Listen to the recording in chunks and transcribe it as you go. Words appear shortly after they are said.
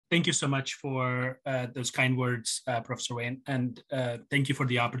Thank you so much for those kind words, Professor Wayne, and thank you for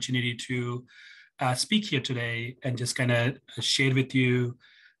the opportunity to speak here today and just kind of share with you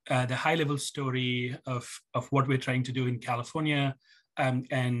the high-level story of what we're trying to do in California,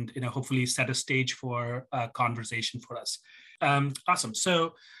 and hopefully set a stage for a conversation for us. Awesome.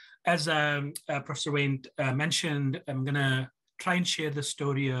 So, as Professor Wayne mentioned, I'm going to try and share the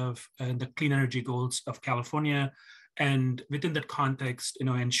story of the clean energy goals of California. And within that context,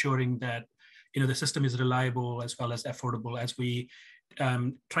 ensuring that the system is reliable as well as affordable as we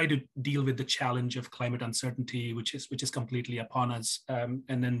try to deal with the challenge of climate uncertainty, which is completely upon us, and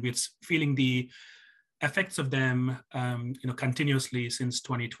then we're feeling the effects of them, continuously since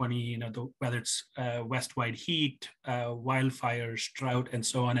 2020. Whether it's west-wide heat, wildfires, drought, and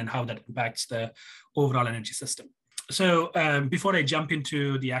so on, and how that impacts the overall energy system. So before I jump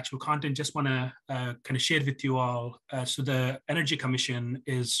into the actual content, just want to kind of share with you all. So the Energy Commission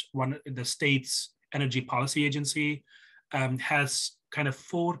is the state's energy policy agency, has kind of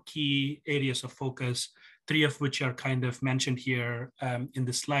 4 key areas of focus, 3 of which are kind of mentioned here in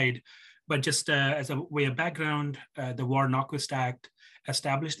the slide. But just as a way of background, the Warren-Nyquist Act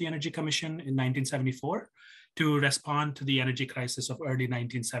established the Energy Commission in 1974 to respond to the energy crisis of early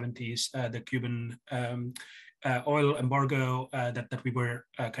 1970s, the Cuban oil embargo that we were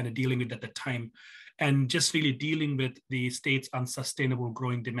kind of dealing with at the time, and just really dealing with the state's unsustainable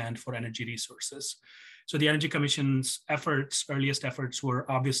growing demand for energy resources. So the Energy Commission's earliest efforts were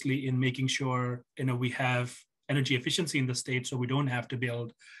obviously in making sure we have energy efficiency in the state, so we don't have to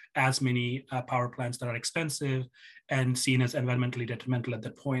build as many power plants that are expensive and seen as environmentally detrimental at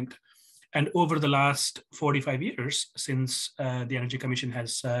that point. And over the last 45 years, since the Energy Commission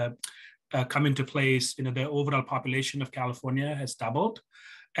has come into place, the overall population of California has doubled,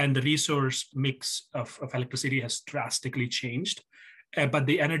 and the resource mix of electricity has drastically changed. But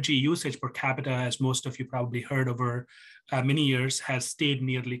the energy usage per capita, as most of you probably heard over many years, has stayed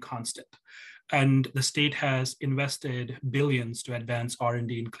nearly constant. And the state has invested billions to advance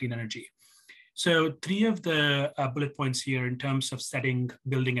R&D in clean energy. So 3 of the bullet points here in terms of setting,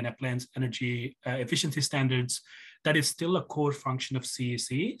 building, and appliance energy efficiency standards, that is still a core function of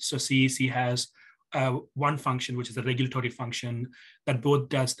CEC. So CEC has one function, which is a regulatory function that both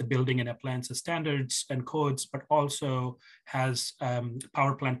does the building and appliances standards and codes, but also has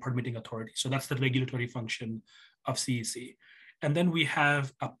power plant permitting authority. So that's the regulatory function of CEC. And then we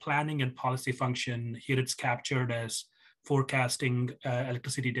have a planning and policy function. Here it's captured as forecasting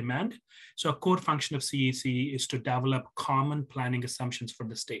electricity demand. So a core function of CEC is to develop common planning assumptions for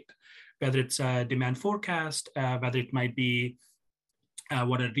the state, whether it's a demand forecast, whether it might be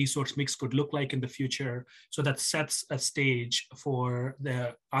what a resource mix could look like in the future. So that sets a stage for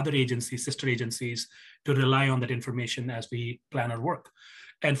the other agencies, sister agencies, to rely on that information as we plan our work.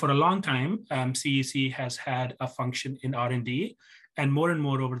 And for a long time, CEC has had a function in R&D, and more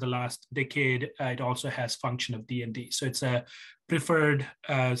over the last decade, it also has function of D&D. So it's a preferred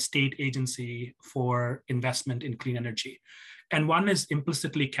state agency for investment in clean energy. And one is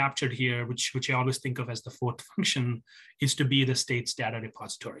implicitly captured here, which I always think of as the 4th function, is to be the state's data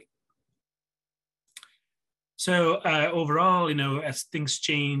repository. So overall, as things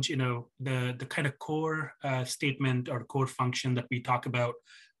change, the kind of core statement or core function that we talk about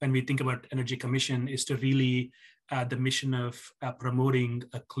when we think about Energy Commission is to really the mission of promoting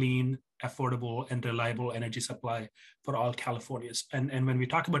a clean, affordable, and reliable energy supply for all Californians. And when we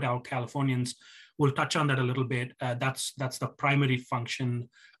talk about all Californians, we'll touch on that a little bit. That's the primary function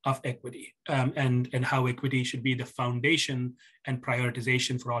of equity, and how equity should be the foundation and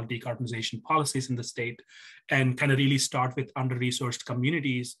prioritization for all decarbonization policies in the state, and kind of really start with under-resourced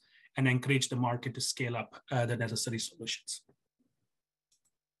communities and encourage the market to scale up the necessary solutions.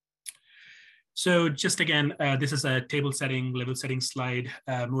 So just again, this is a table setting, level setting slide.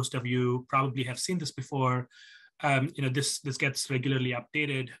 Most of you probably have seen this before. This gets regularly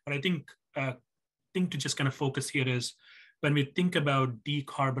updated, but I think thing to just kind of focus here is when we think about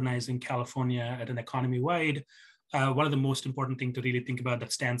decarbonizing California at an economy-wide, one of the most important things to really think about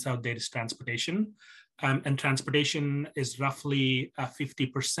that stands out there is transportation. And transportation is roughly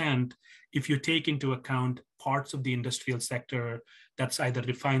 50% if you take into account parts of the industrial sector that's either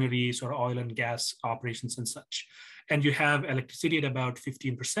refineries or oil and gas operations and such. And you have electricity at about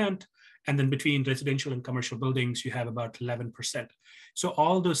 15%, and then between residential and commercial buildings, you have about 11%. So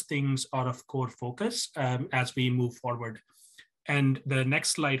all those things are of core focus as we move forward. And the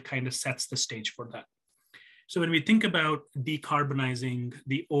next slide kind of sets the stage for that. So when we think about decarbonizing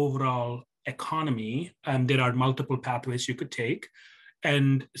the overall economy, there are multiple pathways you could take.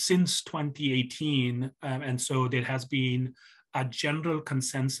 And since 2018, and so there has been a general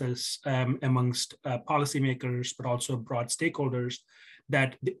consensus amongst policymakers, but also broad stakeholders,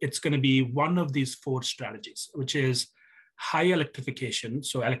 that it's going to be one of these four strategies, which is high electrification.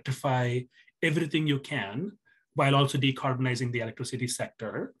 So electrify everything you can while also decarbonizing the electricity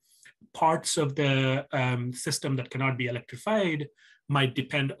sector. Parts of the system that cannot be electrified might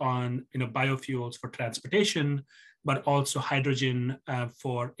depend on biofuels for transportation, but also hydrogen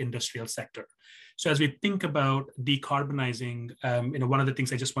for industrial sector. So as we think about decarbonizing, one of the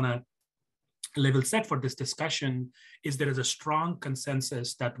things I just want to level set for this discussion is there is a strong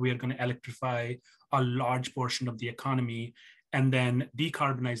consensus that we are going to electrify a large portion of the economy and then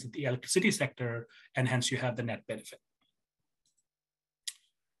decarbonize the electricity sector, and hence you have the net benefit.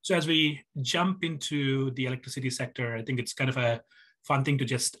 So as we jump into the electricity sector, I think it's kind of a fun thing to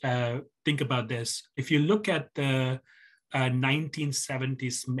just think about this. If you look at the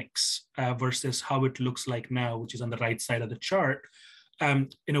 1970s mix versus how it looks like now, which is on the right side of the chart,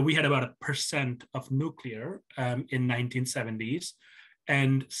 we had about 1% of nuclear in 1970s,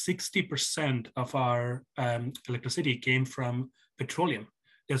 and 60% of our electricity came from petroleum.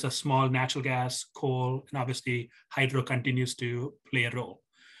 There's a small natural gas, coal, and obviously hydro continues to play a role.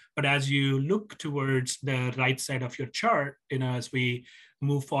 But as you look towards the right side of your chart, as we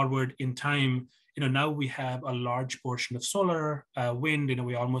move forward in time, now we have a large portion of solar, wind.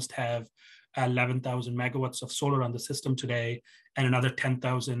 We almost have 11,000 megawatts of solar on the system today, and another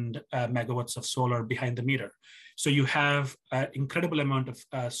 10,000 megawatts of solar behind the meter. So you have an incredible amount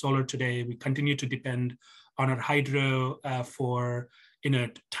of solar today. We continue to depend on our hydro for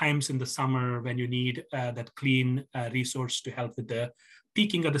times in the summer when you need that clean resource to help with the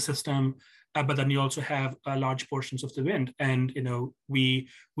peaking of the system. But then you also have large portions of the wind. And we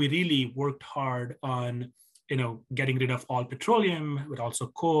really worked hard on getting rid of all petroleum, but also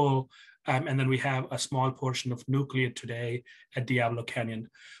coal. And then we have a small portion of nuclear today at Diablo Canyon.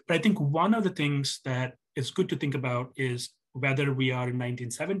 But I think one of the things that is good to think about is whether we are in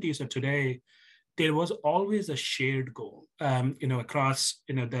 1970s or today, there was always a shared goal, across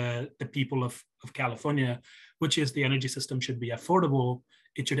the people of California, which is the energy system should be affordable.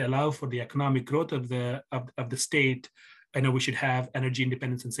 It should allow for the economic growth of the state. I know we should have energy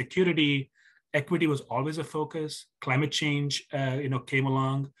independence and security. Equity was always a focus. Climate change, came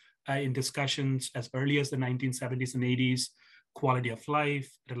along in discussions as early as the 1970s and 80s. Quality of life,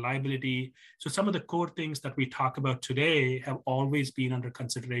 reliability. So some of the core things that we talk about today have always been under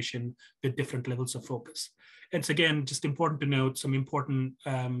consideration with different levels of focus. It's again just important to note some important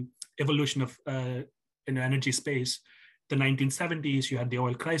evolution of energy space. The 1970s, you had the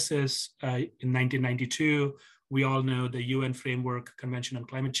oil crisis. In 1992, we all know the UN Framework Convention on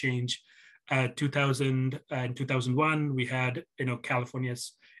Climate Change. 2000 and 2001, we had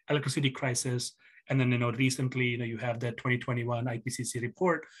California's electricity crisis. And then, recently, you have the 2021 IPCC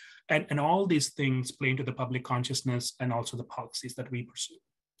report, and all these things play into the public consciousness and also the policies that we pursue.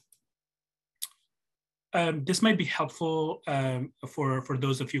 This might be helpful for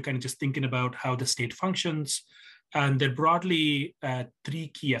those of you kind of just thinking about how the state functions. And there are broadly three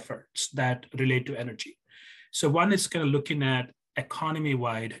key efforts that relate to energy. So one is kind of looking at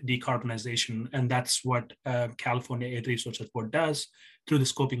economy-wide decarbonization, and that's what California Air Resources Board does through the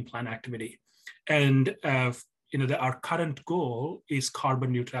scoping plan activity. And our current goal is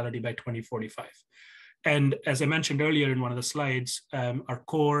carbon neutrality by 2045. And as I mentioned earlier in one of the slides, our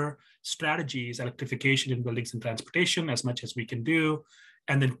core strategy is electrification in buildings and transportation as much as we can do,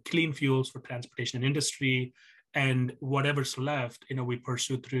 and then clean fuels for transportation and industry. And whatever's left, we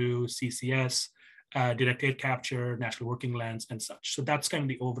pursue through CCS, direct air capture, national working lands, and such. So that's kind of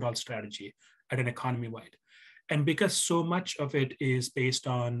the overall strategy at an economy-wide. And because so much of it is based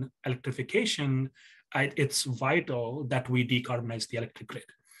on electrification, it's vital that we decarbonize the electric grid.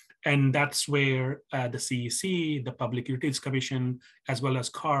 And that's where the CEC, the Public Utilities Commission, as well as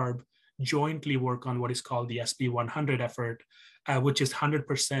CARB, jointly work on what is called the SB 100 effort, which is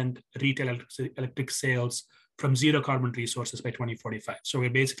 100% retail electric sales from zero carbon resources by 2045. So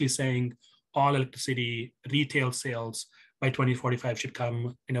we're basically saying all electricity retail sales by 2045 should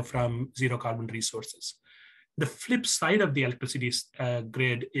come from zero carbon resources. The flip side of the electricity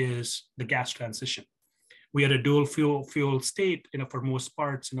grid is the gas transition. We are a dual fuel state, for most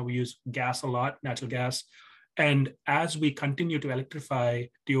parts, we use gas a lot, natural gas. And as we continue to electrify,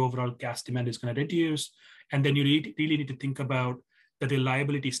 the overall gas demand is going to reduce. And then you really need to think about the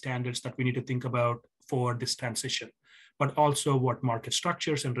reliability standards that we need to think about for this transition, but also what market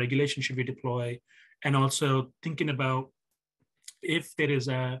structures and regulation should we deploy, and also thinking about if there is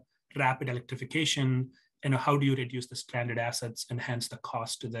a rapid electrification, how do you reduce the stranded assets and hence the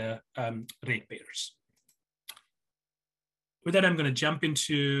cost to the ratepayers. with that, I'm going to jump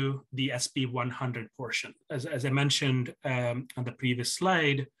into the SB 100 portion. As I mentioned on the previous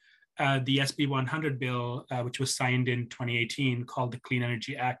slide, the SB 100 bill, which was signed in 2018, called the Clean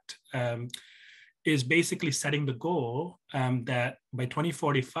Energy Act, is basically setting the goal that by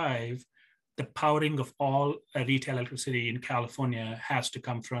 2045, the powering of all retail electricity in California has to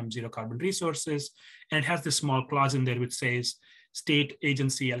come from zero carbon resources. And it has this small clause in there which says state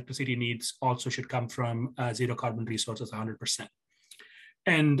agency electricity needs also should come from zero carbon resources 100%.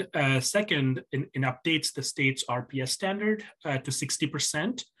 And second, it updates the state's RPS standard to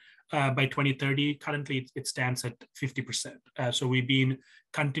 60%. By 2030, currently it stands at 50%. So we've been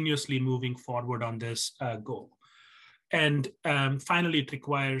continuously moving forward on this goal. And finally, it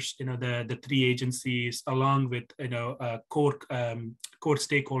requires the three agencies along with core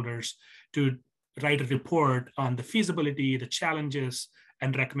stakeholders to write a report on the feasibility, the challenges,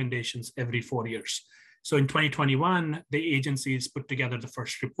 and recommendations every 4 years. So in 2021, the agencies put together the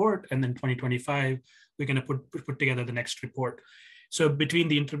first report, and then 2025, we're going to put together the next report. So between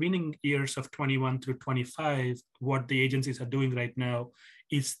the intervening years of 21 through 25, what the agencies are doing right now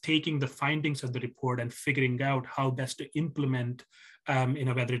is taking the findings of the report and figuring out how best to implement,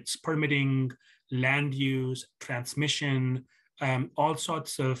 whether it's permitting, land use, transmission, all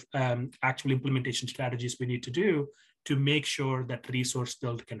sorts of actual implementation strategies we need to do to make sure that resource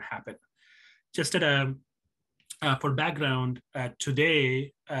build can happen. Just for background,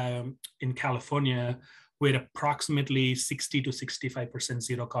 today in California, we're approximately 60 to 65%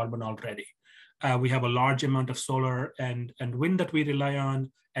 zero carbon already. We have a large amount of solar and wind that we rely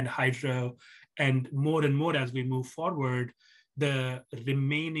on, and hydro, and more as we move forward, the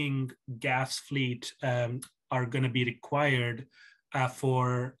remaining gas fleet are going to be required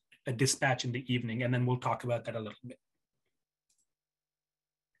for a dispatch in the evening, and then we'll talk about that a little bit.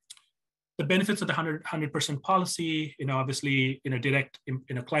 The benefits of the 100% policy, obviously, direct,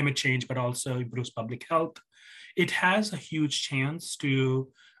 climate change, but also improves public health. It has a huge chance to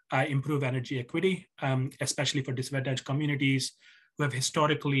improve energy equity, especially for disadvantaged communities who have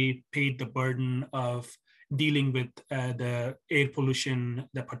historically paid the burden of dealing with the air pollution,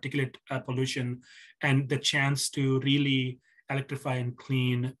 the particulate pollution, and the chance to really electrify and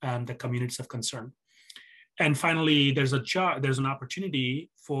clean the communities of concern. And finally, there's an opportunity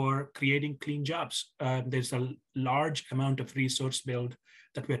for creating clean jobs. There's a large amount of resource build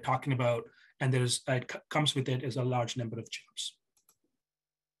that we're talking about, and it comes with it is a large number of jobs.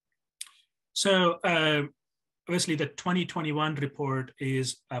 So obviously, the 2021 report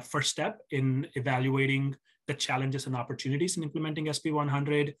is a first step in evaluating the challenges and opportunities in implementing SB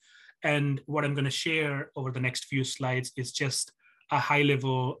 100. And what I'm going to share over the next few slides is just a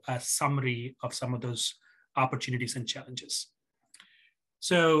high-level summary of some of those opportunities and challenges.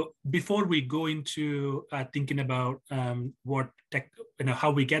 So before we go into thinking about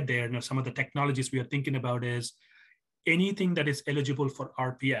how we get there, some of the technologies we are thinking about is anything that is eligible for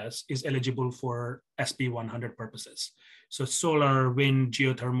RPS is eligible for SB 100 purposes. So solar, wind,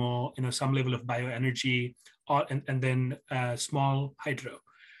 geothermal, some level of bioenergy, and then small hydro.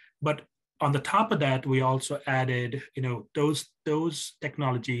 But on the top of that, we also added, those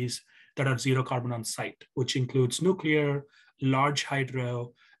technologies that are zero carbon on site, which includes nuclear, large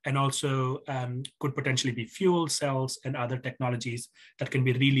hydro, and also could potentially be fuel cells and other technologies that can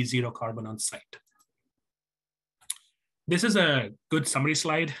be really zero carbon on site. This is a good summary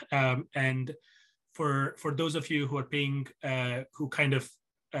slide. And for those of you who are who kind of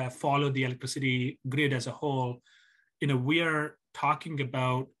follow the electricity grid as a whole, we are talking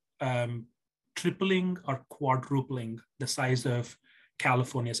about tripling or quadrupling the size of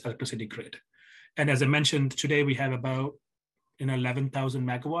California's electricity grid. And as I mentioned, today we have about 11,000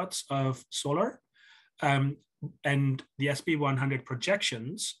 megawatts of solar. And the SB 100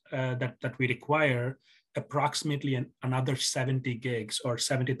 projections that we require approximately another 70 gigs or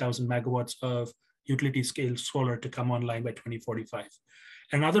 70,000 megawatts of utility scale solar to come online by 2045.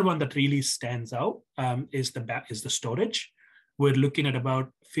 Another one that really stands out is the storage. We're looking at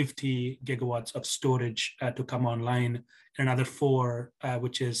about 50 gigawatts of storage to come online, and another 4,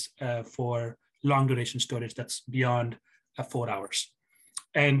 which is for long duration storage that's beyond 4 hours.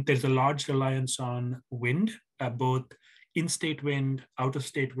 And there's a large reliance on wind, both in-state wind,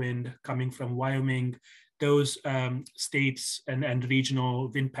 out-of-state wind coming from Wyoming, those states and regional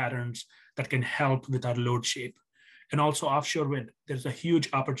wind patterns that can help with our load shape. And also offshore wind. There's a huge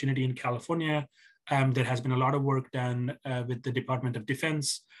opportunity in California. There has been a lot of work done with the Department of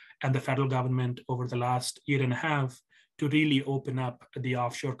Defense and the federal government over the last year and a half to really open up the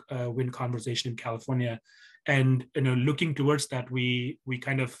offshore wind conversation in California. And looking towards that, we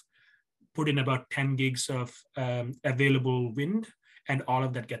kind of put in about 10 gigs of available wind, and all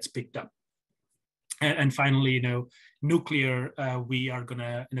of that gets picked up. And finally, nuclear, we are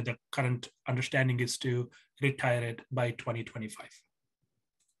gonna, the current understanding is to retire it by 2025.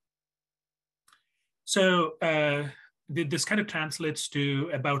 So this kind of translates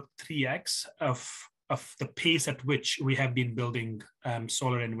to about 3x of the pace at which we have been building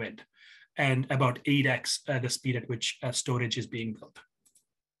solar and wind, and about 8x the speed at which storage is being built.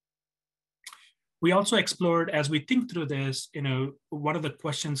 We also explored, as we think through this, one of the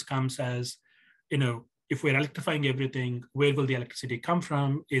questions comes as, if we're electrifying everything, where will the electricity come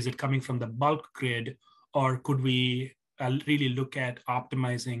from? Is it coming from the bulk grid, or could we really look at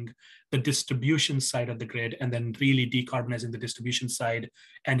optimizing the distribution side of the grid and then really decarbonizing the distribution side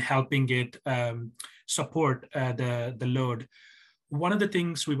and helping it support the load? One of the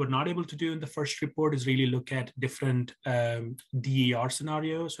things we were not able to do in the first report is really look at different DER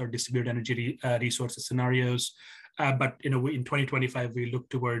scenarios, or distributed energy resources scenarios. But in 2025, we look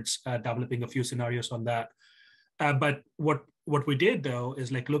towards developing a few scenarios on that. But what we did, though,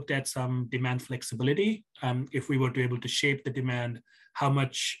 is looked at some demand flexibility. If we were to able to shape the demand, how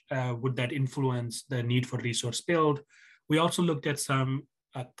much would that influence the need for resource build? We also looked at some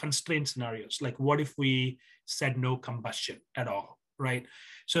constraint scenarios, like what if we said no combustion at all, right?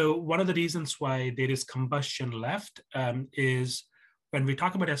 So one of the reasons why there is combustion left is when we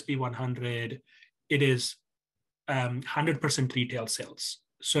talk about SB100, it is 100% retail sales.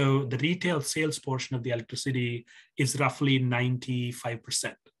 So the retail sales portion of the electricity is roughly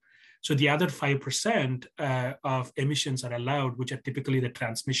 95%. So the other 5% of emissions are allowed, which are typically the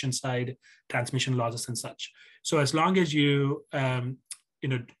transmission side, transmission losses and such. So as long as you do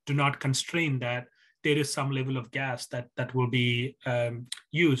not constrain that, there is some level of gas that will be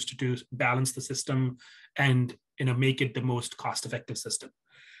used to balance the system and make it the most cost-effective system.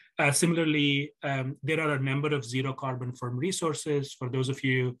 Similarly, there are a number of zero carbon firm resources. For those of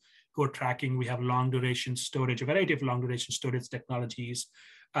you who are tracking, we have long duration storage, a variety of long duration storage technologies.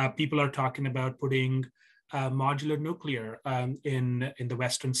 People are talking about putting modular nuclear in the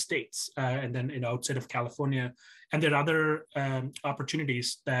Western states and then outside of California. And there are other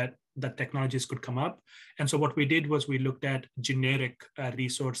opportunities that technologies could come up. And so what we did was we looked at generic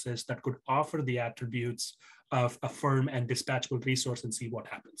resources that could offer the attributes of a firm and dispatchable resource and see what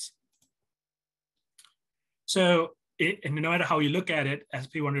happens. So and no matter how you look at it,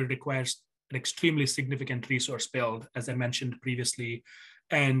 SB100 requires an extremely significant resource build, as I mentioned previously.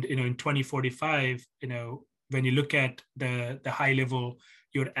 And in 2045, when you look at the high level,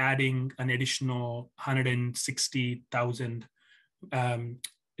 you're adding an additional 160,000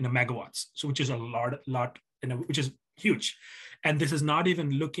 megawatts, so which is a lot, which is huge. And this is not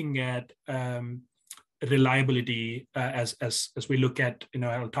even looking at reliability as we look at,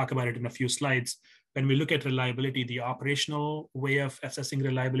 I'll talk about it in a few slides. When we look at reliability, the operational way of assessing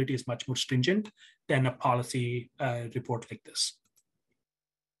reliability is much more stringent than a policy report like this.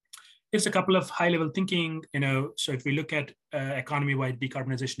 It's a couple of high-level thinking, so if we look at economy-wide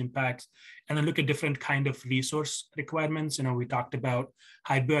decarbonization impacts and then look at different kind of resource requirements, we talked about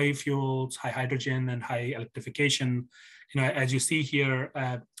high biofuels, high hydrogen, and high electrification. As you see here,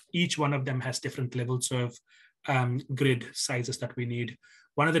 each one of them has different levels of grid sizes that we need.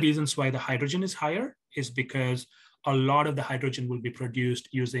 One of the reasons why the hydrogen is higher is because a lot of the hydrogen will be produced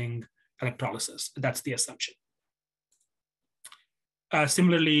using electrolysis. That's the assumption.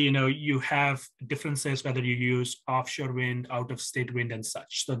 Similarly, you have differences whether you use offshore wind, out-of-state wind, and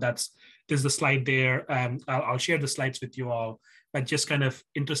such. So there's the slide there. I'll share the slides with you all, but just kind of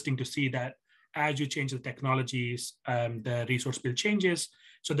interesting to see that as you change the technologies, the resource bill changes.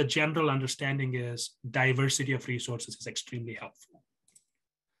 So the general understanding is diversity of resources is extremely helpful.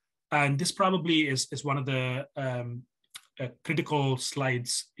 And this probably is one of the critical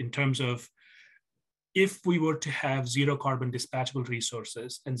slides in terms of if we were to have zero carbon dispatchable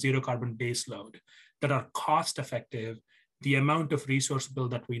resources and zero carbon baseload that are cost effective, the amount of resource bill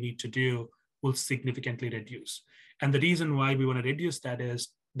that we need to do will significantly reduce. And the reason why we want to reduce that is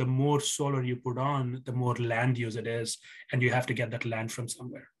the more solar you put on, the more land use it is, and you have to get that land from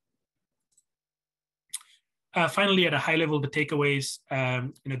somewhere. Finally, at a high level, the takeaways,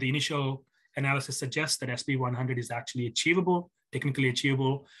 the initial analysis suggests that SB100 is actually achievable, technically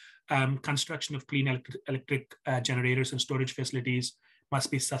achievable. Construction of clean electric generators and storage facilities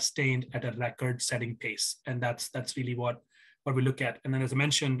must be sustained at a record-setting pace. And that's really what we look at. And then, as I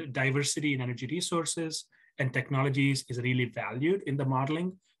mentioned, diversity in energy resources and technologies is really valued in the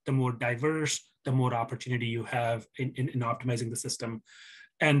modeling. The more diverse, the more opportunity you have in optimizing the system.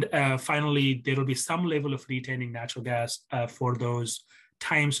 And finally, there will be some level of retaining natural gas for those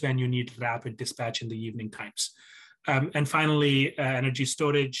times when you need rapid dispatch in the evening times. And finally, energy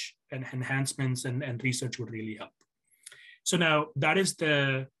storage and enhancements and research would really help. So now that is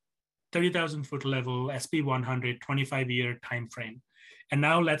the 30,000 foot level SP 100 25-year time frame. And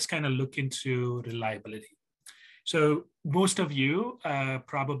now let's kind of look into reliability. So most of you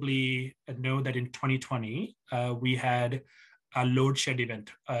probably know that in 2020, we had a load shed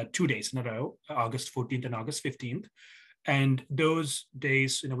event 2 days in a row, August 14th and August 15th. And those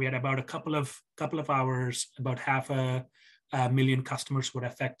days, we had about a couple of hours, about half a million customers were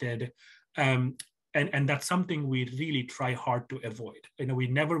affected. And that's something we really try hard to avoid. We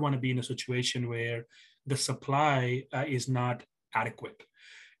never want to be in a situation where the supply is not adequate.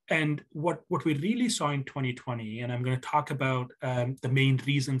 And what we really saw in 2020, and I'm going to talk about the main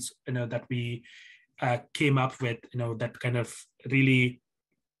reasons that we came up with, that kind of really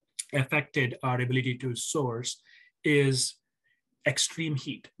affected our ability to source, is extreme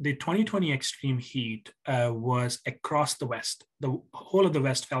heat. The 2020 extreme heat was across the West. The whole of the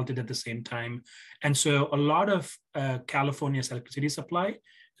West felt it at the same time. And so a lot of California's electricity supply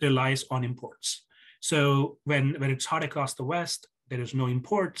relies on imports. So when it's hot across the West, there is no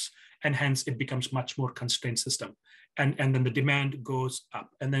imports, and hence it becomes much more constrained system. And then the demand goes up.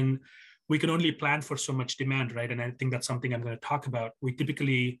 And then we can only plan for so much demand, right? And I think that's something I'm going to talk about. We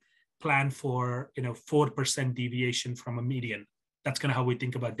typically plan for 4% deviation from a median. That's kind of how we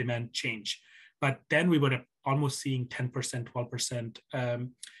think about demand change. But then we were almost seeing 10%,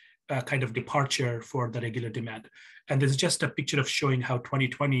 12% kind of departure for the regular demand. And this is just a picture of showing how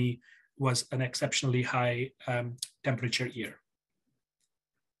 2020 was an exceptionally high temperature year.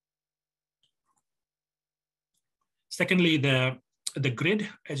 Secondly, the grid,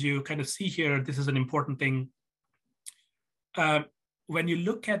 as you kind of see here, this is an important thing. When you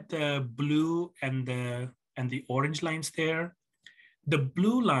look at the blue and the orange lines there, the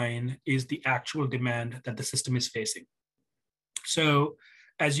blue line is the actual demand that the system is facing. So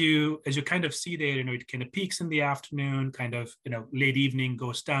as you kind of see there, it kind of peaks in the afternoon, kind of late evening,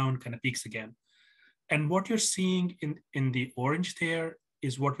 goes down, kind of peaks again. And what you're seeing in the orange there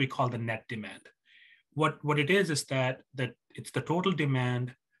is what we call the net demand. What it is that it's the total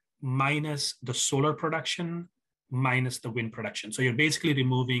demand minus the solar production minus the wind production. So you're basically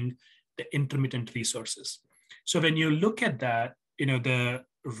removing the intermittent resources. So when you look at that, the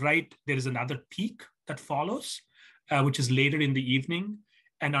right, there is another peak that follows, which is later in the evening.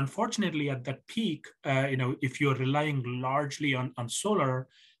 And unfortunately, at that peak, if you're relying largely on solar,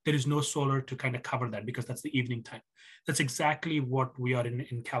 there is no solar to kind of cover that because that's the evening time. That's exactly what we are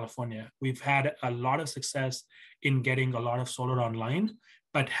in California. We've had a lot of success in getting a lot of solar online,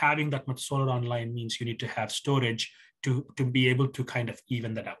 but having that much solar online means you need to have storage to be able to kind of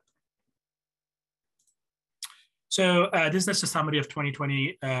even that out. So this is just a summary of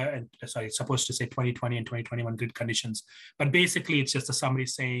 2020, it's supposed to say 2020 and 2021 grid conditions, but basically it's just a summary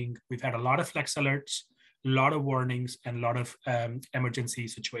saying we've had a lot of flex alerts, a lot of warnings, and a lot of emergency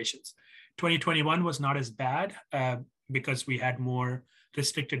situations. 2021 was not as bad because we had more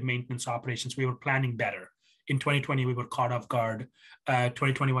restricted maintenance operations. We were planning better. In 2020, we were caught off guard.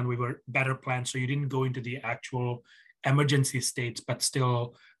 2021, we were better planned. So you didn't go into the actual emergency states, but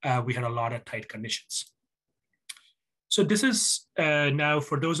still we had a lot of tight conditions. So this is now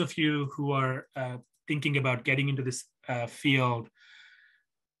for those of you who are thinking about getting into this field,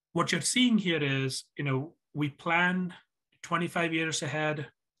 what you're seeing here is, we plan 25 years ahead,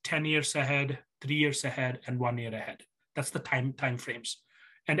 10 years ahead, 3 years ahead, and 1 year ahead. That's the time frames.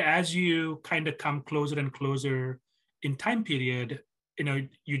 And as you kind of come closer and closer in time period,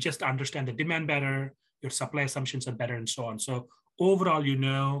 you just understand the demand better, your supply assumptions are better, and so on. So overall,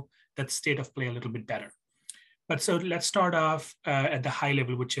 that state of play a little bit better. But so let's start off at the high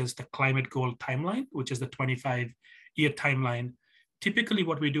level, which is the climate goal timeline, which is the 25-year timeline. Typically,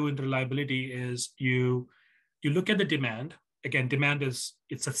 what we do in reliability is you look at the demand. Again, demand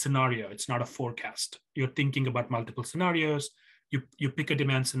it's a scenario. It's not a forecast. You're thinking about multiple scenarios. You pick a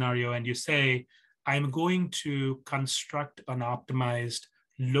demand scenario and you say, I'm going to construct an optimized,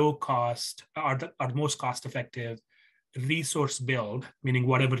 low cost, or most cost effective resource build, meaning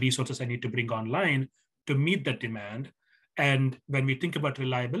whatever resources I need to bring online to meet that demand. And when we think about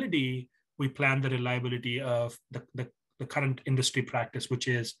reliability, we plan the reliability of the current industry practice, which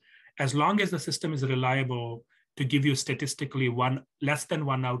is as long as the system is reliable to give you statistically less than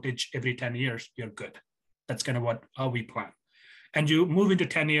one outage every 10 years, you're good. That's kind of how we plan. And you move into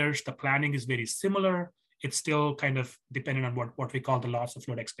 10 years, the planning is very similar. It's still kind of dependent on what we call the loss of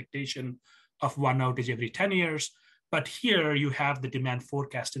load expectation of one outage every 10 years. But here you have the demand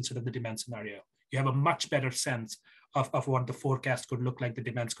forecast instead of the demand scenario. You have a much better sense of what the forecast could look like, the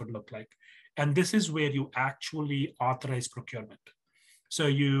demands could look like. And this is where you actually authorize procurement. So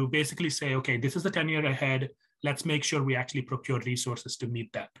you basically say, okay, this is the 10-year ahead. Let's make sure we actually procure resources to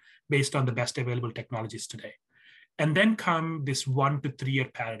meet that based on the best available technologies today. And then come this 1 to 3 year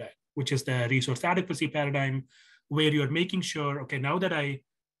paradigm, which is the resource adequacy paradigm, where you're making sure, okay, now that I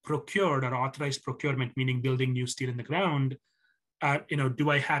procured or authorized procurement, meaning building new steel in the ground, do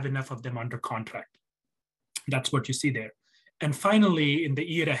I have enough of them under contract? That's what you see there. And finally, in the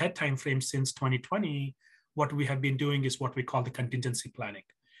year ahead timeframe since 2020, what we have been doing is what we call the contingency planning.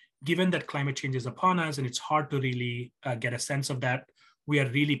 Given that climate change is upon us and it's hard to really get a sense of that, we are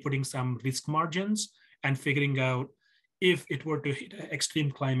really putting some risk margins and figuring out if it were to hit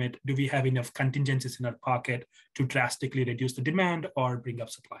extreme climate, do we have enough contingencies in our pocket to drastically reduce the demand or bring up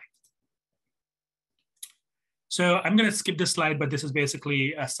supply? So I'm going to skip this slide, but this is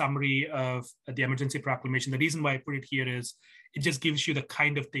basically a summary of the emergency proclamation. The reason why I put it here is it just gives you the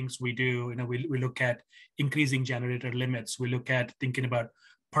kind of things we do. We look at increasing generator limits. We look at thinking about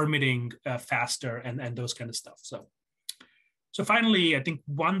permitting faster and those kind of stuff. So finally, I think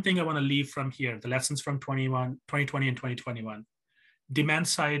one thing I want to leave from here, the lessons from 2020 and 2021, demand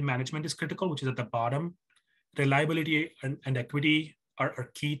side management is critical, which is at the bottom. Reliability and equity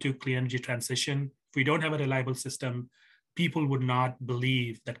are key to clean energy transition. If we don't have a reliable system, people would not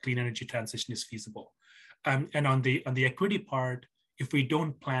believe that clean energy transition is feasible. And on the equity part, if we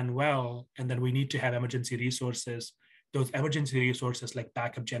don't plan well, and then we need to have emergency resources, those emergency resources like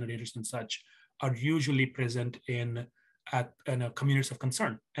backup generators and such are usually present in communities of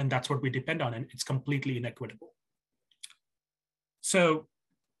concern. And that's what we depend on, and it's completely inequitable. So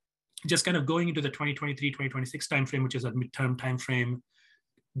just kind of going into the 2023-2026 timeframe, which is a midterm timeframe,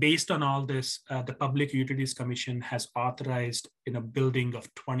 based on all this, the Public Utilities Commission has authorized building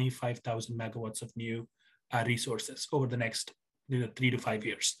of 25,000 megawatts of new resources over the next 3 to 5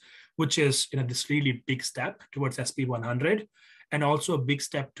 years, which is this really big step towards SB 100, and also a big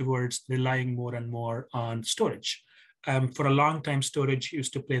step towards relying more and more on storage. For a long time, storage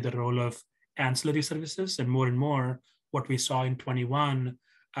used to play the role of ancillary services, and more what we saw in 21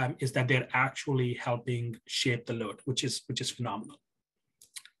 is that they're actually helping shape the load, which is phenomenal.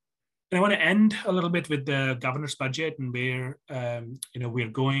 And I want to end a little bit with the governor's budget and where we're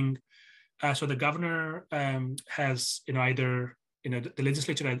going. So the governor has either the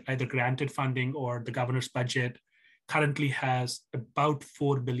legislature either granted funding, or the governor's budget currently has about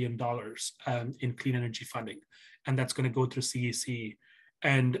 $4 billion in clean energy funding, and that's going to go through CEC.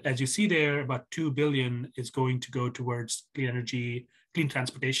 And as you see there, about $2 billion is going to go towards clean energy, clean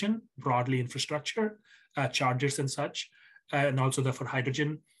transportation, broadly infrastructure, chargers and such, and also for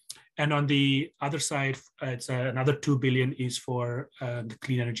hydrogen. And on the other side, it's another $2 billion is for the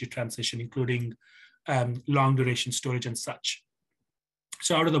clean energy transition, including long duration storage and such.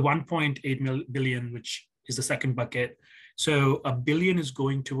 So out of the 1.8 billion, which is the second bucket, so $1 billion is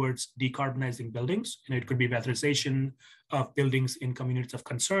going towards decarbonizing buildings. It could be weatherization of buildings in communities of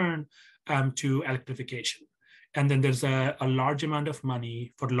concern to electrification. And then there's a large amount of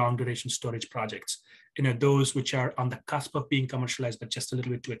money for long duration storage projects, those which are on the cusp of being commercialized, but just a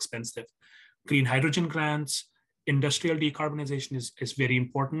little bit too expensive. Green hydrogen grants, industrial decarbonization is very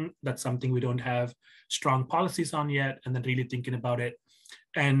important. That's something we don't have strong policies on yet, and then really thinking about it.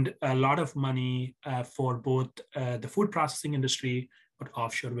 And a lot of money for both the food processing industry, but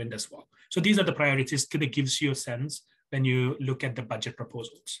offshore wind as well. So these are the priorities. It kind of gives you a sense when you look at the budget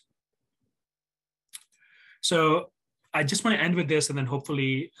proposals. So I just want to end with this, and then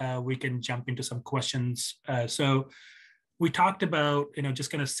hopefully we can jump into some questions. So we talked about,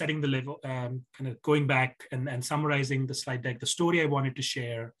 just kind of setting the level, kind of going back and summarizing the slide deck. The story I wanted to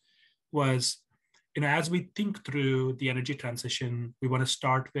share was, as we think through the energy transition, we want to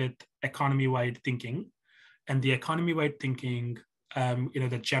start with economy-wide thinking. And the economy-wide thinking,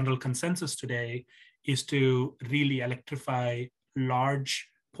 the general consensus today is to really electrify large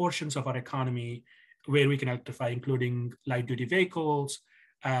portions of our economy where we can electrify, including light-duty vehicles,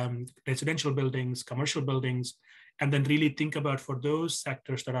 residential buildings, commercial buildings, and then really think about, for those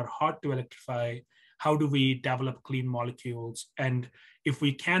sectors that are hard to electrify, how do we develop clean molecules? And if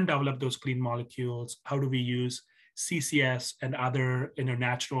we can develop those clean molecules, how do we use CCS and other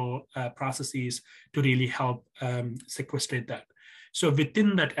natural processes to really help sequestrate that? So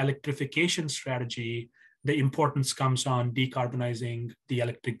within that electrification strategy, the importance comes on decarbonizing the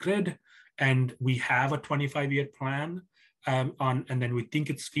electric grid. And we have a 25-year plan and then we think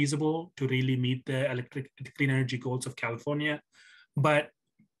it's feasible to really meet the clean energy goals of California. But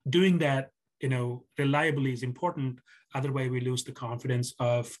doing that, reliably is important. Otherwise, we lose the confidence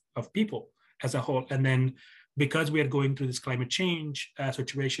of people as a whole. And then because we are going through this climate change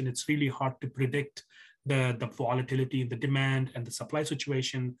situation, it's really hard to predict the volatility in the demand and the supply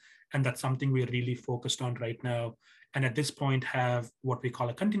situation. And that's something we're really focused on right now. And at this point have what we call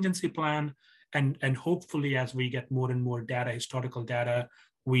a contingency plan. And hopefully as we get more and more data, historical data,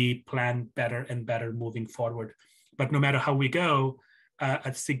 we plan better and better moving forward. But no matter how we go,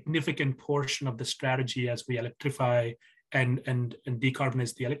 a significant portion of the strategy as we electrify and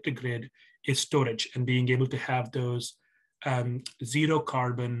decarbonize the electric grid is storage and being able to have those zero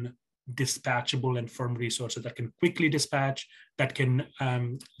carbon dispatchable and firm resources that can quickly dispatch, that can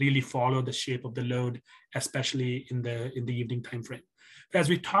really follow the shape of the load, especially in the evening time frame. As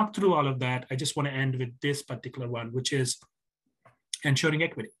we talk through all of that, I just want to end with this particular one, which is ensuring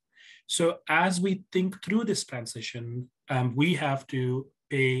equity. So as we think through this transition, we have to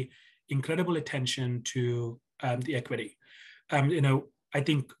pay incredible attention to the equity. I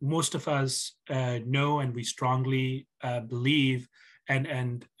think most of us know, and we strongly believe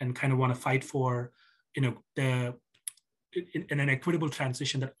and kind of want to fight for, in an equitable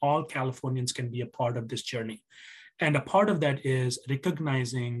transition, that all Californians can be a part of this journey. And a part of that is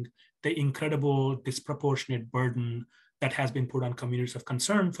recognizing the incredible disproportionate burden that has been put on communities of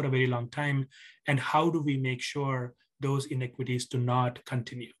concern for a very long time. And how do we make sure those inequities do not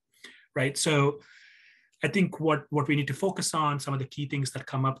continue, right? So I think what we need to focus on, some of the key things that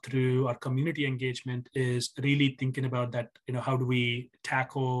come up through our community engagement, is really thinking about that, how do we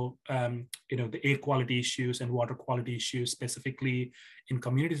tackle, the air quality issues and water quality issues, specifically in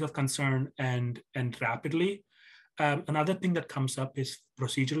communities of concern and rapidly. Another thing that comes up is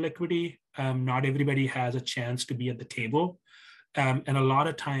procedural equity. Not everybody has a chance to be at the table. And a lot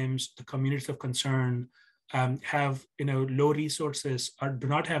of times the communities of concern have low resources or do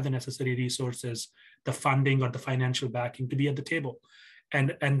not have the necessary resources, the funding or the financial backing to be at the table.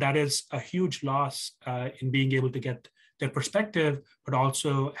 And that is a huge loss in being able to get their perspective, but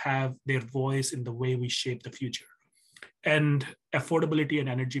also have their voice in the way we shape the future. And affordability and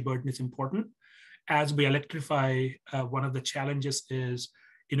energy burden is important. As we electrify, one of the challenges is,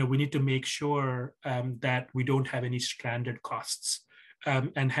 we need to make sure that we don't have any stranded costs,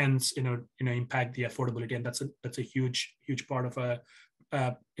 and hence, impact the affordability. And that's a huge part of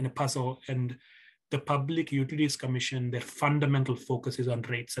a puzzle. And the Public Utilities Commission, their fundamental focus is on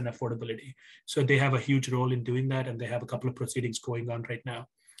rates and affordability. So they have a huge role in doing that, and they have a couple of proceedings going on right now.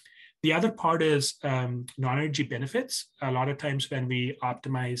 The other part is non-energy benefits. A lot of times when we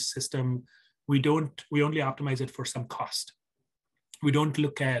optimize system, we only optimize it for some cost. We don't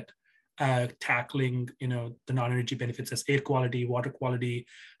look at tackling, the non-energy benefits as air quality, water quality.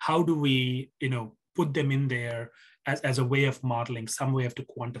 How do we, put them in there as a way of modeling, some way of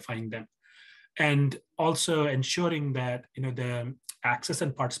quantifying them, and also ensuring that the access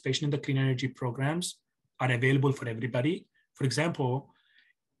and participation in the clean energy programs are available for everybody. For example,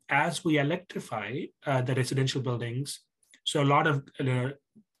 as we electrify the residential buildings, so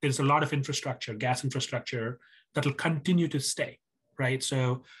there's a lot of infrastructure, gas infrastructure, that will continue to stay, right?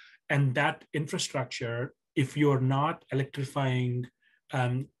 So, and that infrastructure, if you're not electrifying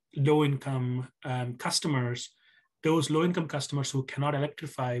low-income customers, those low-income customers who cannot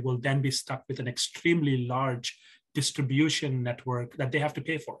electrify will then be stuck with an extremely large distribution network that they have to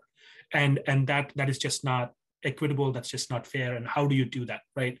pay for. And that is just not equitable, that's just not fair. And how do you do that,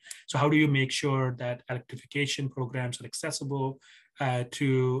 right? So how do you make sure that electrification programs are accessible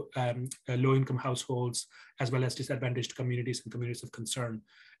to low-income households, as well as disadvantaged communities and communities of concern,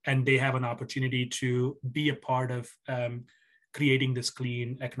 and they have an opportunity to be a part of creating this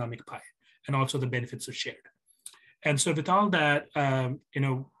clean economic pie, and also the benefits are shared. And so with all that,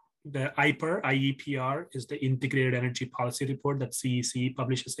 the IEPR is the Integrated Energy Policy Report that CEC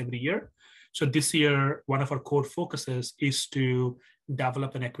publishes every year. So this year, one of our core focuses is to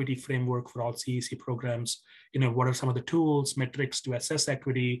develop an equity framework for all CEC programs. What are some of the tools, metrics to assess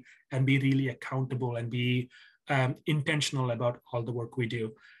equity and be really accountable and be intentional about all the work we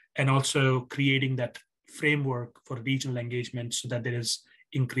do. And also creating that framework for regional engagement so that there is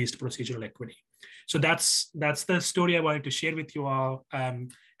increased procedural equity. So that's the story I wanted to share with you all.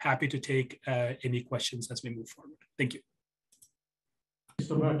 Happy to take any questions as we move forward. Thank you. Thank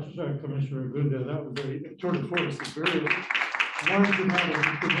you so much, Commissioner Gunda. That was a tour de force. It's very large amount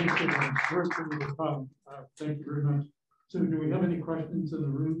of information and working to come. Thank you very much. So do we have any questions in the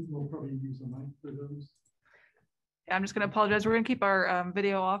room? We'll probably use a mic for those. Yeah, I'm just going to apologize. We're going to keep our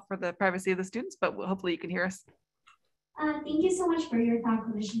video off for the privacy of the students, but hopefully you can hear us. Thank you so much for your talk,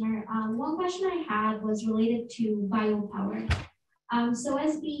 Commissioner. One question I had was related to biopower. So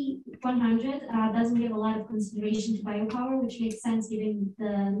SB 100 doesn't give a lot of consideration to biopower, which makes sense given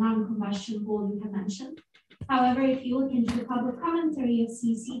the non-combustion goal you have mentioned. However, if you look into the public commentary of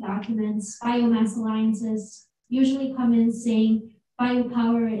CEC documents, biomass alliances usually come in saying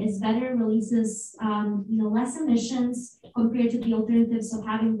biopower is better, releases less emissions compared to the alternatives of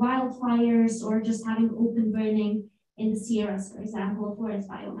having wildfires or just having open burning in the Sierras, for example, forest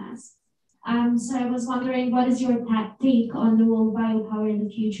biomass. So I was wondering, what is your take on the role of biopower in the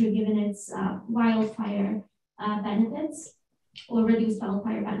future, given its wildfire benefits or reduced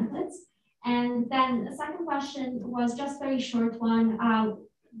wildfire benefits? And then the second question was just very short one.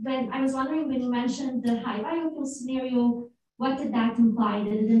 When I was wondering, when you mentioned the high biofuel scenario, what did that imply?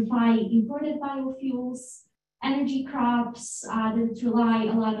 Did it imply imported biofuels, energy crops? Did it rely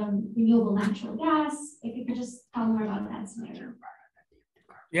a lot on renewable natural gas? If you could just tell more about that scenario.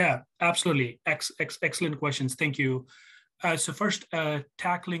 Yeah, absolutely. Excellent questions. Thank you. So first,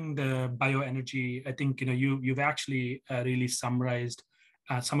 tackling the bioenergy, I think you've actually really summarized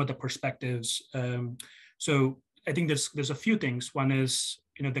some of the perspectives. So I think there's a few things. One is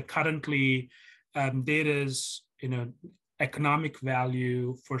the currently there is economic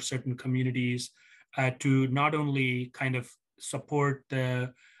value for certain communities to not only kind of support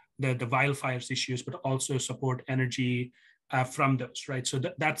the wildfires issues, but also support energy from those, right? So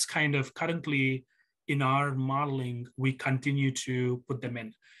that's kind of currently in our modeling, we continue to put them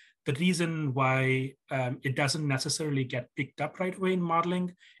in. The reason why it doesn't necessarily get picked up right away in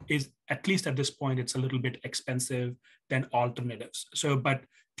modeling is, at least at this point, it's a little bit expensive than alternatives. So, but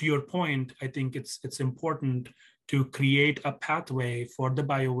to your point, I think it's important to create a pathway for the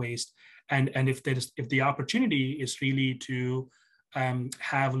bio waste, and if the opportunity is really to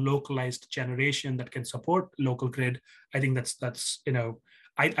have localized generation that can support local grid, I think that's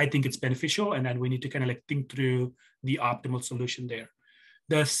I think it's beneficial, and then we need to kind of like think through the optimal solution there.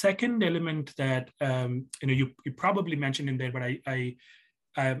 The second element that you probably mentioned in there, but I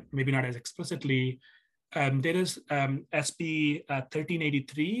maybe not as explicitly, there is SB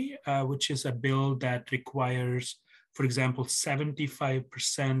 1383, which is a bill that requires, for example,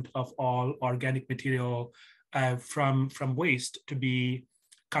 75% of all organic material from waste to be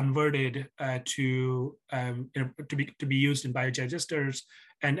converted to be used in biodigesters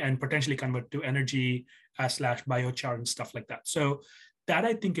and potentially convert to energy / biochar and stuff like that. So that,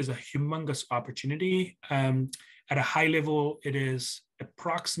 I think, is a humongous opportunity. At a high level, it is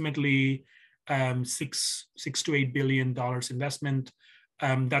approximately $6 to $8 billion investment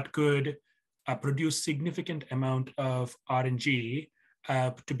that could produce significant amount of RNG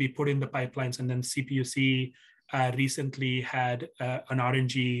to be put in the pipelines. And then CPUC recently had an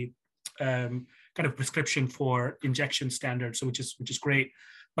RNG kind of prescription for injection standards, so which is great.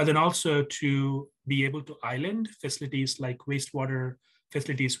 But then also to be able to island facilities like wastewater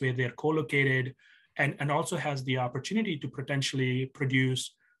facilities where they're co-located, and also has the opportunity to potentially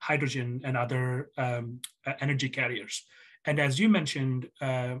produce hydrogen and other energy carriers. And as you mentioned,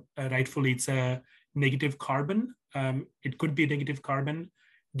 rightfully, it's a negative carbon. It could be negative carbon,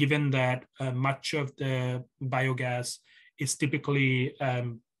 given that much of the biogas is typically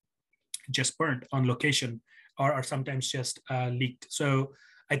just burnt on location, or sometimes just leaked. So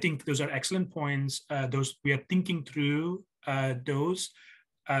I think those are excellent points. Those we are thinking through those.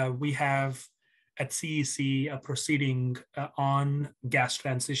 We have at CEC a proceeding on gas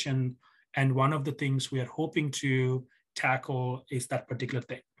transition, and one of the things we are hoping to tackle is that particular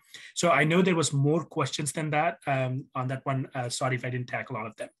thing. So I know there was more questions than that on that one. Sorry if I didn't tackle all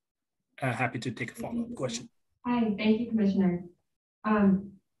of them. Happy to take a follow-up question. Hi, thank you, Commissioner.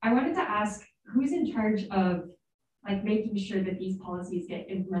 I wanted to ask, who's in charge of making sure that these policies get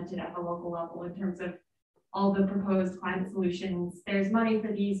implemented at the local level in terms of all the proposed climate solutions? There's money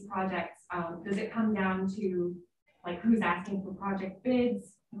for these projects. Does it come down to who's asking for project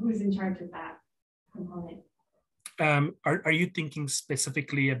bids? Who's in charge of that component? Are you thinking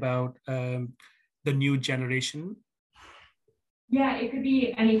specifically about the new generation? Yeah, it could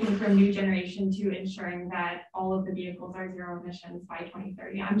be anything from new generation to ensuring that all of the vehicles are zero emissions by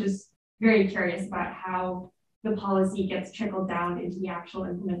 2030. I'm just very curious about how the policy gets trickled down into the actual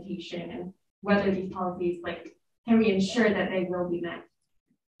implementation, and whether these policies, can we ensure that they will be met?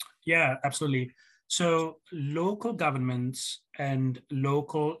 Yeah, absolutely. So local governments and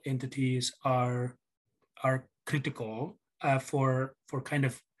local entities are critical for kind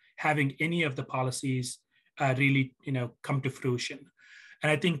of having any of the policies really come to fruition.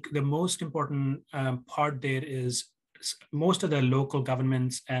 And I think the most important part there is most of the local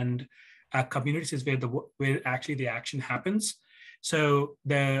governments and communities is where actually the action happens. So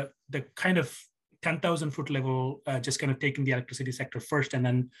the kind of 10,000 foot level, just kind of taking the electricity sector first, and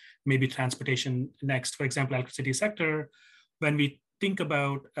then maybe transportation next. For example, electricity sector, when we think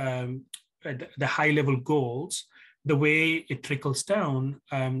about the high level goals, the way it trickles down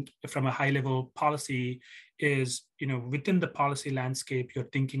from a high level policy is, within the policy landscape, you're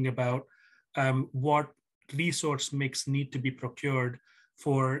thinking about what resource mix need to be procured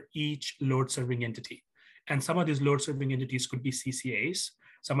for each load serving entity. And some of these load serving entities could be CCAs,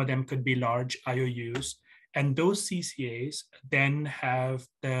 some of them could be large IOUs, and those CCAs then have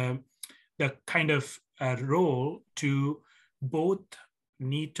the kind of role to both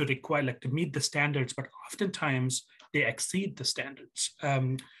need to require, like, to meet the standards, but oftentimes they exceed the standards.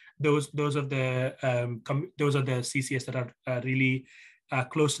 Those are the CCAs that are really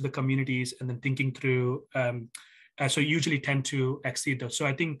close to the communities and then thinking through. So usually tend to exceed those. So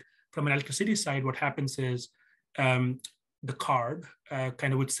I think from an electricity side, what happens is the CARB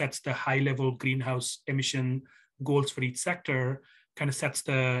kind of, which sets the high level greenhouse emission goals for each sector, kind of sets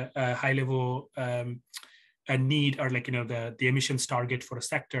the high level a need, or like, the emissions target for a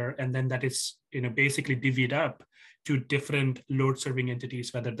sector. And then that is, basically divvied up to different load serving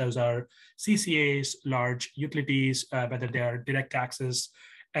entities, whether those are CCAs, large utilities, whether they are direct access.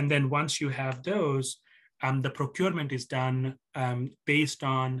 And then once you have those, the procurement is done based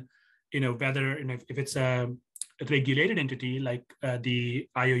on, whether, if it's a regulated entity like the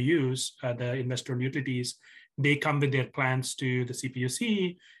IOUs, the investor-owned utilities, they come with their plans to the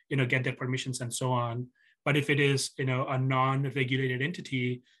CPUC, get their permissions and so on. But if it is, a non-regulated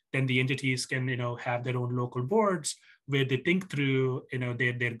entity, then the entities can, have their own local boards where they think through,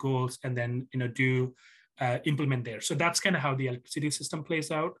 their goals and then, do implement there. So that's kind of how the electricity system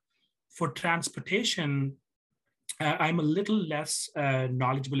plays out. For transportation, I'm a little less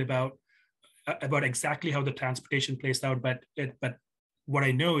knowledgeable about exactly how the transportation plays out, but what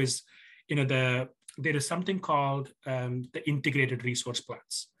I know is, there is something called the integrated resource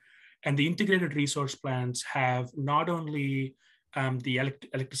plans. And the integrated resource plans have not only the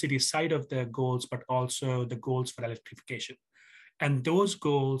electricity side of the goals, but also the goals for electrification. And those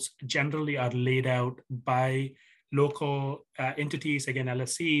goals generally are laid out by local entities, again,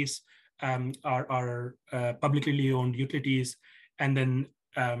 LSCs, are publicly owned utilities, and then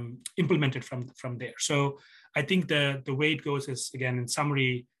implemented from there. So I think the way it goes is, again, in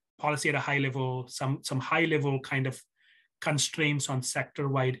summary, policy at a high level, some high level kind of constraints on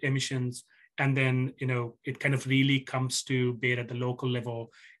sector-wide emissions, and then it kind of really comes to bear at the local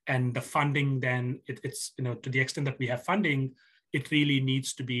level. And the funding then, it's to the extent that we have funding, it really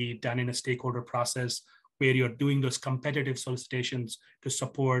needs to be done in a stakeholder process where you're doing those competitive solicitations to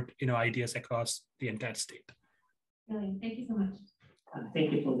support ideas across the entire state. Brilliant. Thank you so much.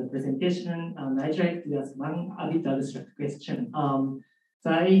 Thank you for the presentation. I'd like to ask one a bit abstract question. So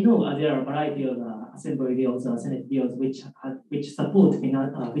I know there are a variety of assembly bills or Senate bills which support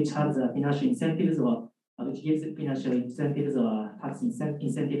which have the financial incentives, or which gives financial incentives or tax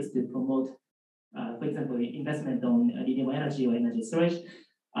incentives to promote, for example, investment on renewable energy or energy storage.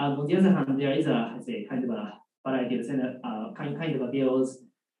 On the other hand, there is kind of a variety of kind of bills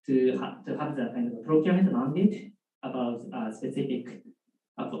to have the kind of a procurement mandate about specific,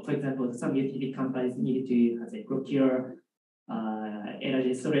 for example, some utility companies need to procure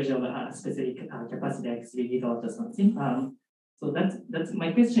energy storage of a specific capacity, like 3 gigawatts or something. So that's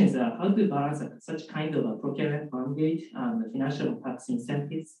my question is how to balance such kind of a procurement mandate and financial tax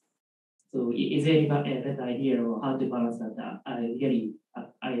incentives. So is there any better idea or how to balance that?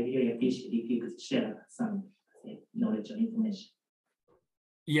 I really appreciate if you could share some knowledge or information.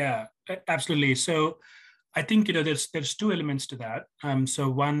 Yeah, absolutely. So I think there's two elements to that. So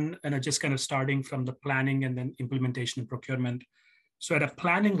one, and just kind of starting from the planning and then implementation and procurement. So at a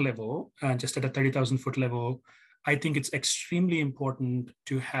planning level, just at a 30,000 foot level, I think it's extremely important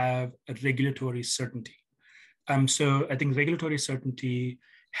to have a regulatory certainty. So I think regulatory certainty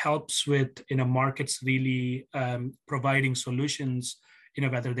helps with markets really providing solutions,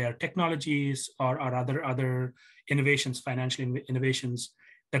 whether they are technologies or other innovations, financial innovations,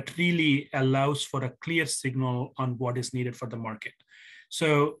 that really allows for a clear signal on what is needed for the market.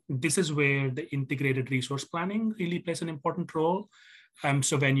 So this is where the integrated resource planning really plays an important role.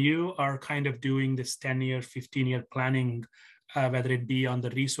 So when you are kind of doing this 10-year, 15-year planning, whether it be on the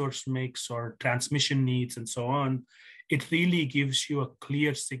resource mix or transmission needs and so on, it really gives you a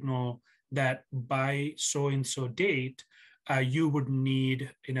clear signal that by so-and-so date, you would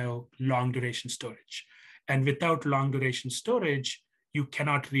need, long duration storage. And without long duration storage, you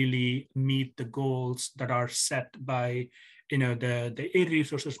cannot really meet the goals that are set by, the Air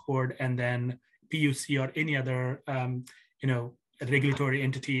Resources Board and then PUC or any other, regulatory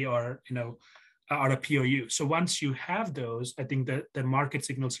entity or, or a POU. So once you have those, I think that the market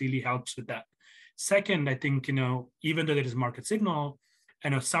signals really helps with that. Second, I think, even though there is market signal,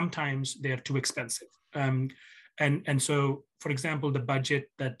 and sometimes they're too expensive. And so, for example, the budget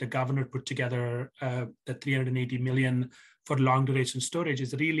that the governor put together, the 380 million for long duration storage,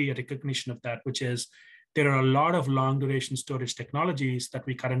 is really a recognition of that, which is there are a lot of long duration storage technologies that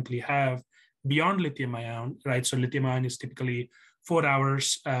we currently have beyond lithium ion, right? So lithium ion is typically 4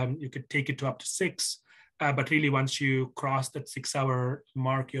 hours. You could take it to up to 6, but really once you cross that 6-hour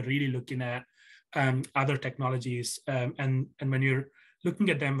mark, you're really looking at other technologies. And when you're looking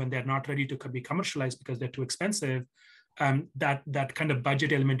at them when they're not ready to be commercialized because they're too expensive, that kind of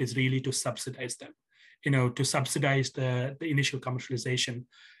budget element is really to subsidize them, to subsidize the initial commercialization.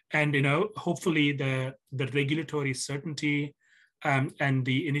 And, hopefully the regulatory certainty and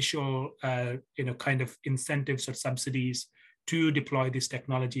the initial, kind of incentives or subsidies to deploy these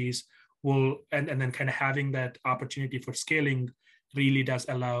technologies will, and then kind of having that opportunity for scaling really does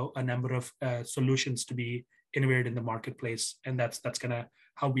allow a number of solutions to be innovated in the marketplace. And that's kind of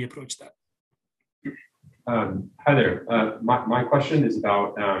how we approach that. Hi there. My question is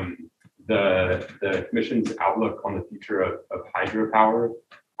about the Commission's outlook on the future of hydropower.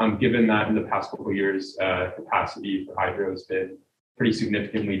 Given that in the past couple of years, capacity for hydro has been pretty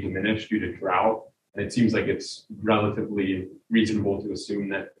significantly diminished due to drought, and it seems like it's relatively reasonable to assume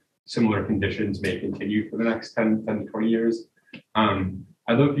that similar conditions may continue for the next 10 to 20 years.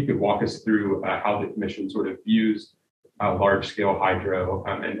 I'd love if you could walk us through how the Commission sort of views large-scale hydro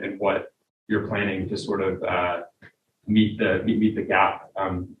and what you're planning to sort of meet the gap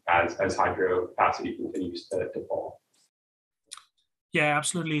as hydro capacity continues to fall. Yeah,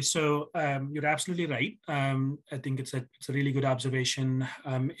 absolutely. So you're absolutely right. I think it's a really good observation.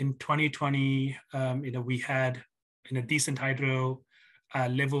 In 2020, we had decent hydro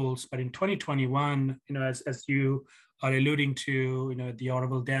levels, but in 2021, as you are alluding to, the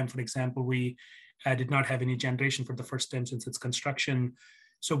Oroville Dam, for example, we did not have any generation for the first time since its construction.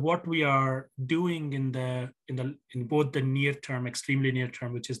 So what we are doing in both the near term, extremely near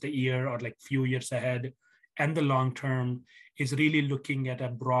term, which is the year or like few years ahead, and the long term, is really looking at a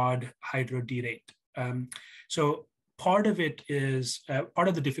broad hydro derate. So part of it is, part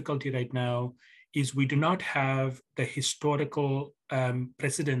of the difficulty right now is we do not have the historical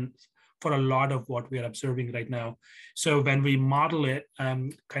precedent for a lot of what we are observing right now. So when we model it,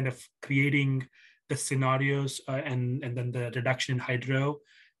 kind of creating the scenarios and then the reduction in hydro,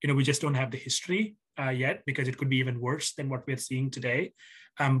 we just don't have the history yet, because it could be even worse than what we're seeing today.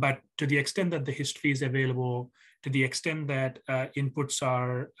 But to the extent that the history is available, to the extent that inputs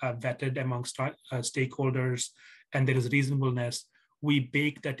are vetted amongst stakeholders and there is reasonableness, we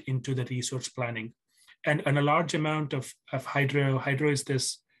bake that into the resource planning. And a large amount of hydro is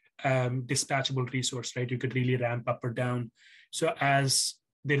this dispatchable resource, right? You could really ramp up or down. So as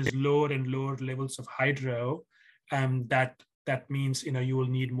there is lower and lower levels of hydro, that means you will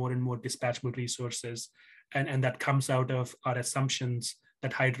need more and more dispatchable resources, and that comes out of our assumptions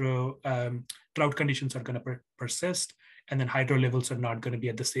that hydro drought conditions are going to persist, and then hydro levels are not going to be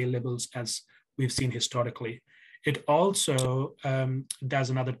at the same levels as we've seen historically. It also does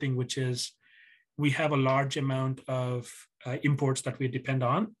another thing, which is we have a large amount of imports that we depend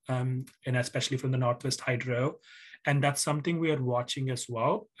on, and especially from the Northwest Hydro. And that's something we are watching as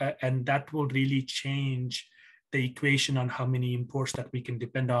well. And that will really change the equation on how many imports that we can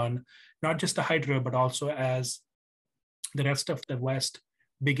depend on, not just the hydro, but also as the rest of the West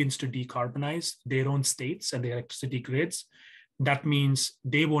begins to decarbonize their own states and their electricity grids. That means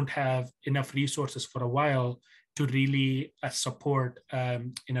they won't have enough resources for a while to really support,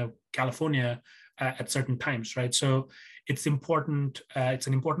 California at certain times, right? So it's important. It's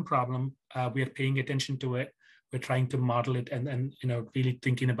an important problem. We are paying attention to it. We're trying to model it and really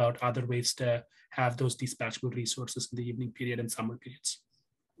thinking about other ways to have those dispatchable resources in the evening period and summer periods.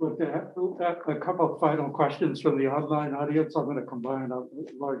 With that, a couple of final questions from the online audience. I'm going to combine a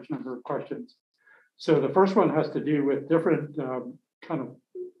large number of questions. So the first one has to do with different kind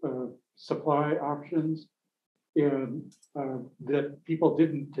of supply options that people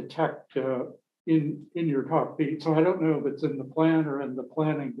didn't detect in your talk. So I don't know if it's in the plan or in the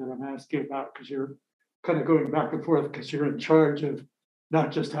planning that I'm asking about, because you're kind of going back and forth because you're in charge of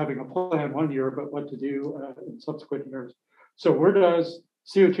not just having a plan one year, but what to do in subsequent years. So where does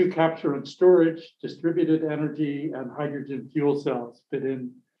CO2 capture and storage, distributed energy, and hydrogen fuel cells fit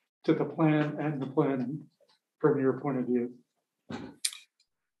in to the plan and the planning from your point of view?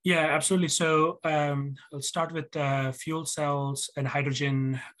 Yeah, absolutely. So I'll start with fuel cells and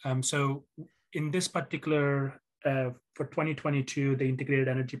hydrogen. So in this particular, for 2022, the Integrated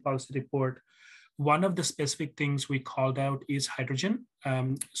Energy Policy Report, one of the specific things we called out is hydrogen.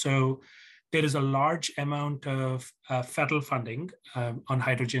 So there is a large amount of federal funding on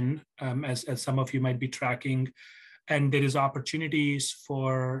hydrogen, as some of you might be tracking, and there is opportunities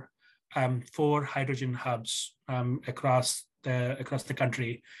for hydrogen hubs across the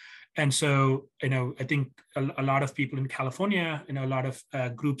country. And so, I think a lot of people in California, a lot of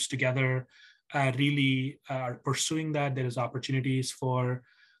groups together really are pursuing that. There is opportunities for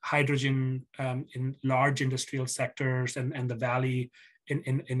hydrogen in large industrial sectors and the Valley.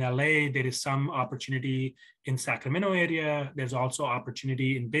 In LA, there is some opportunity in Sacramento area. There's also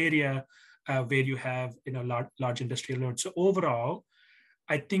opportunity in Bay Area, where you have large industrial loads. So overall,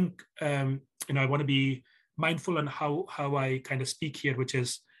 I think I want to be mindful on how I kind of speak here, which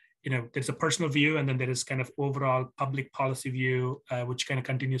is there's a personal view, and then there is kind of overall public policy view, which kind of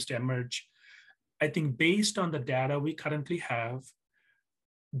continues to emerge. I think based on the data we currently have,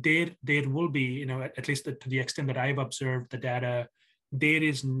 there will be, at least to the extent that I've observed the data, there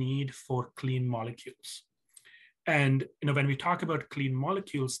is need for clean molecules. And when we talk about clean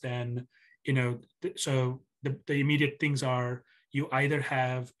molecules, then so the immediate things are, you either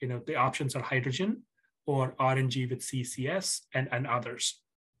have the options are hydrogen or RNG with CCS and others.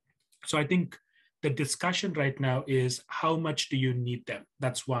 So I think the discussion right now is, how much do you need them?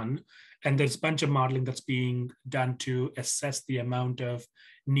 That's one. And there's a bunch of modeling that's being done to assess the amount of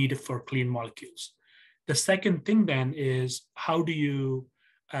need for clean molecules. The second thing then is, how do you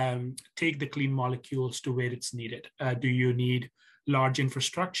take the clean molecules to where it's needed? Do you need large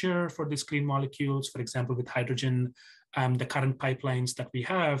infrastructure for these clean molecules? For example, with hydrogen, the current pipelines that we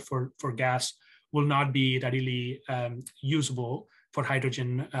have for gas will not be readily usable for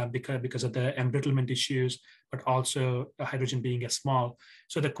hydrogen because of the embrittlement issues, but also hydrogen being as small.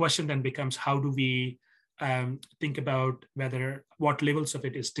 So the question then becomes, how do we think about what levels of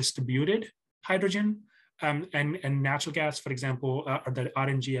it is distributed hydrogen and natural gas, for example, or the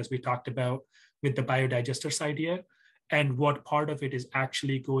RNG, as we talked about with the biodigesters idea, and what part of it is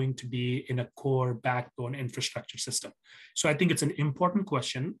actually going to be in a core backbone infrastructure system. So I think it's an important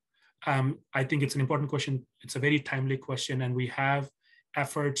question. It's a very timely question, and we have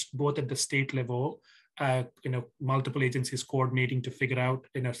efforts both at the state level, multiple agencies coordinating to figure out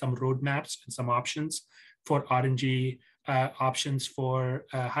some roadmaps and some options for RNG, options for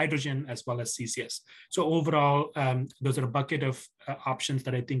hydrogen, as well as CCS. So overall, those are a bucket of options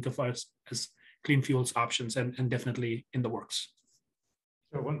that I think of as clean fuels options, and definitely in the works.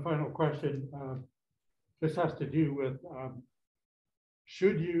 So one final question. This has to do with,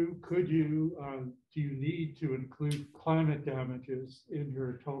 could you, do you need to include climate damages in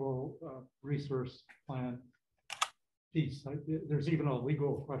your total resource plan piece? There's even a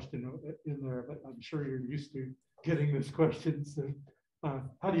legal question in there, but I'm sure you're used to getting this question. So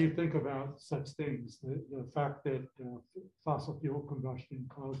how do you think about such things? The fact that fossil fuel combustion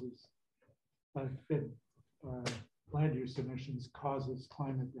causes land use emissions causes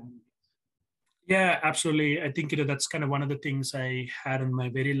climate damage. Yeah, absolutely. I think that's kind of one of the things I had on my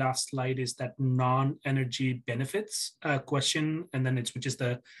very last slide, is that non-energy benefits question, and then which is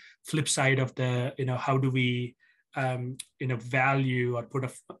the flip side of the how do we value or put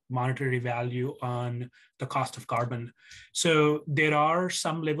a monetary value on the cost of carbon. So there are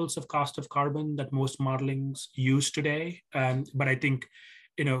some levels of cost of carbon that most modelings use today, but I think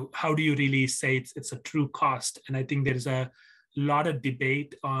how do you really say it's a true cost? And I think there's a lot of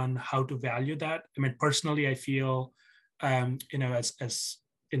debate on how to value that. I mean, personally, I feel, as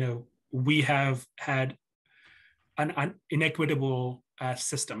we have had an inequitable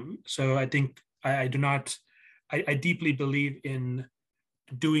system. So I think I deeply believe in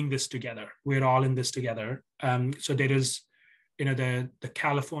doing this together. We're all in this together. So there is, the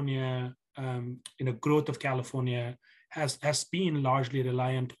California, growth of California has been largely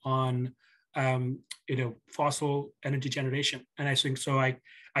reliant on fossil energy generation, and I think so.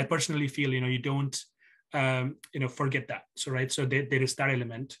 I personally feel you don't forget that. So right, so there is that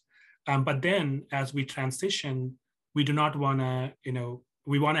element, but then as we transition, we do not want to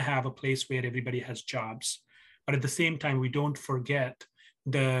we want to have a place where everybody has jobs, but at the same time we don't forget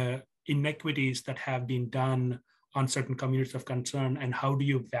the inequities that have been done on certain communities of concern, and how do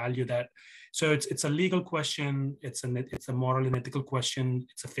you value that? So it's a legal question, it's a moral and ethical question,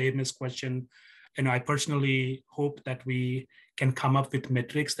 it's a fairness question. And I personally hope that we can come up with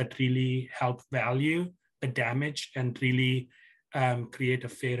metrics that really help value the damage and really create a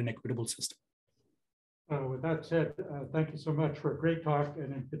fair and equitable system. With that said, thank you so much for a great talk,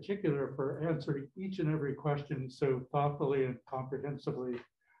 and in particular for answering each and every question so thoughtfully and comprehensively.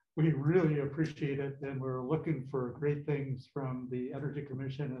 We really appreciate it, and we're looking for great things from the Energy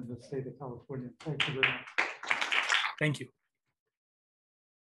Commission and the state of California. Thank you very much. Thank you.